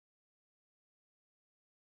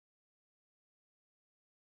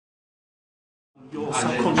Your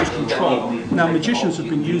subconscious control. Now, magicians have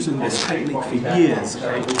been using this technique for years,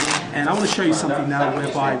 okay? And I want to show you something now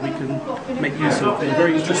whereby we can make use of a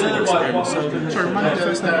very interesting experiment. So, sorry, remind me of your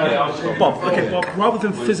first name? Bob. Okay, Bob, rather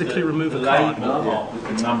than physically remove a card,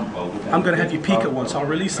 I'm going to have you peek at one. So I'll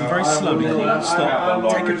release them very slowly.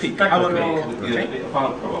 Stop. Take a peek. I want to peek.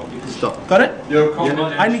 Okay? Stop. Got it?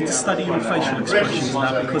 Yeah. I need to study your facial expressions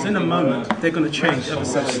now because in a moment they're going to change ever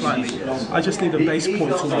so slightly. I just need a base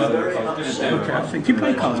point to work with. Okay. I think you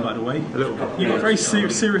play cards, by the way. You've got very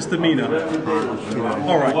serious demeanour.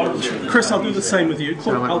 All right, Chris, I'll do the same with you.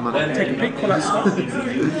 I'll take a peek. Call out stop.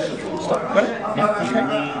 Stop. Got it? Yeah. Okay.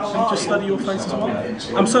 Let me just study your face as well.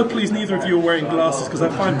 I'm so pleased neither of you are wearing glasses because I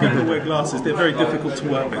find people who wear glasses, they're very difficult to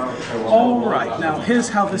work with. All right. Now here's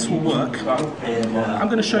how this will work. I'm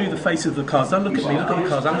going to show you the faces of the cards. Don't look at me. Look at the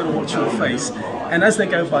cards. I'm going to watch your face. And as they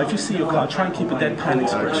go by, if you see your card, try and keep a deadpan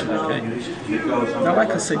expression. Okay. Now, like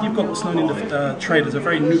I said, you've got what's known in the trade as a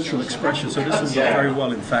very neutral expression, so this will work very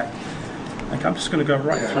well, in fact. Okay, I'm just going to go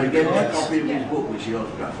right through the cards.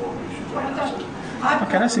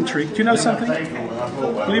 Okay, that's intriguing. Do you know something?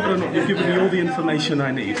 Believe it or not, you've given me all the information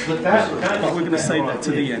I need. But we're going to save that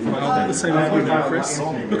to the end. I'll do the same with you now, Chris.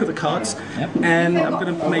 Look at the cards. And I'm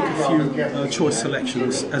going to make a few choice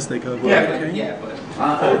selections as they go by, okay?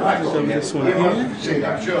 We'll go with this one here.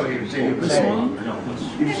 This one.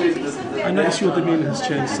 I notice your demeanour has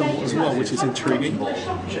changed somewhat as well, which is intriguing.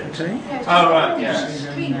 Okay? Alright, yeah.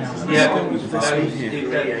 Let's go with this one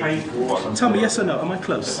here. Tell me yes or no, am I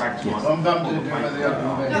close?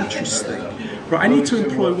 Interesting. Right, I need to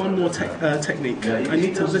employ one more technique. I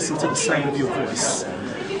need to listen to the sound of your voice.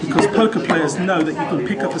 Because poker players know that you can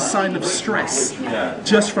pick up a sign of stress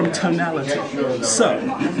just from tonality. So,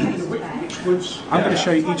 I'm going to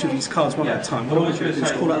show you each of these cards one at a time. What I want you to do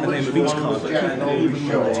is call out the name of each card, but keep an even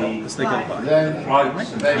monotone as they go by.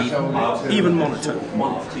 Right? Even monotone.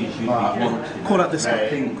 Call out this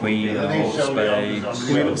one. Queen of Spades.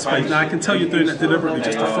 Queen of Spades. Now I can tell you're doing that deliberately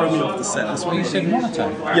just to throw me off the set. This one. You said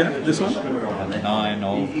monotone? Yeah, this one. Nine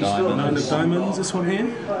of Diamonds. Nine of Diamonds, this one here.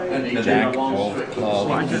 Jack of Clubs.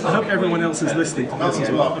 Right, I hope everyone else is listening to this as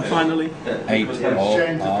well. And finally, Eight of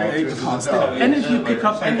Hearts. Eight of Hearts. Did any of you pick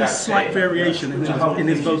up any slight variation in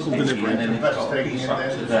his vocal delivery?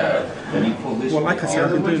 Well, like I said,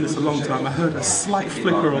 I've been doing this a long time. I heard a slight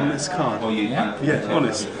flicker on this card. Yeah,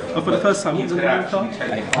 honest. But for the first time, what was the name of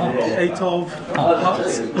the card? Eight of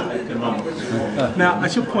Hearts. Now, I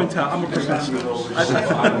should point out, I'm a professional.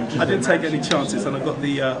 I didn't take any chances, and I got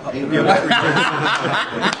the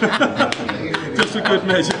just for good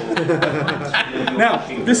measure. Now,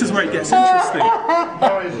 this is where it gets interesting.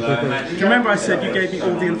 Do you remember I said you gave me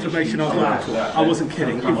all the information I was looking for? I wasn't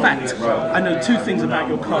kidding. In fact, I know two things about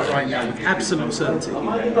your card right now with absolute certainty.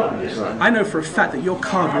 I know for a fact that your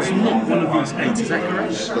card was not one of these eight. Is that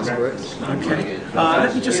correct? That's correct. Okay.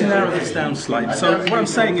 Let me just narrow this down slightly. So what I'm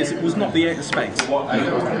saying is it was not the eight of spades or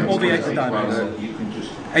the eight of diamonds.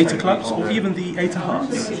 Eight of clubs, or even the eight of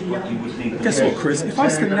hearts. Guess what, Chris? If I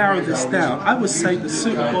was to narrow this down, I would say the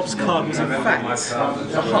suit of Bob's card was in fact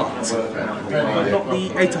the heart, but not the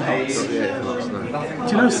eight of hearts. Do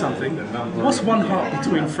you know something? What's one heart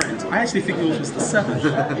between friends? I actually think yours was the seven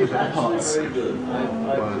of hearts.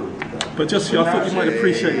 But just for you, I thought you might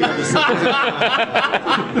appreciate the other side.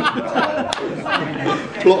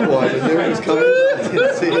 Plot-wise, I knew it was coming. I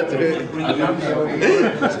didn't see it do it.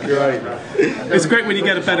 It's great. It's great when you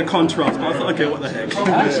get a better contrast, but I thought, okay, what the heck.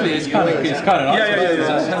 Actually, it's kind of nice. Yeah.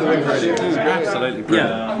 Absolutely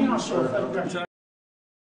brilliant. Yeah.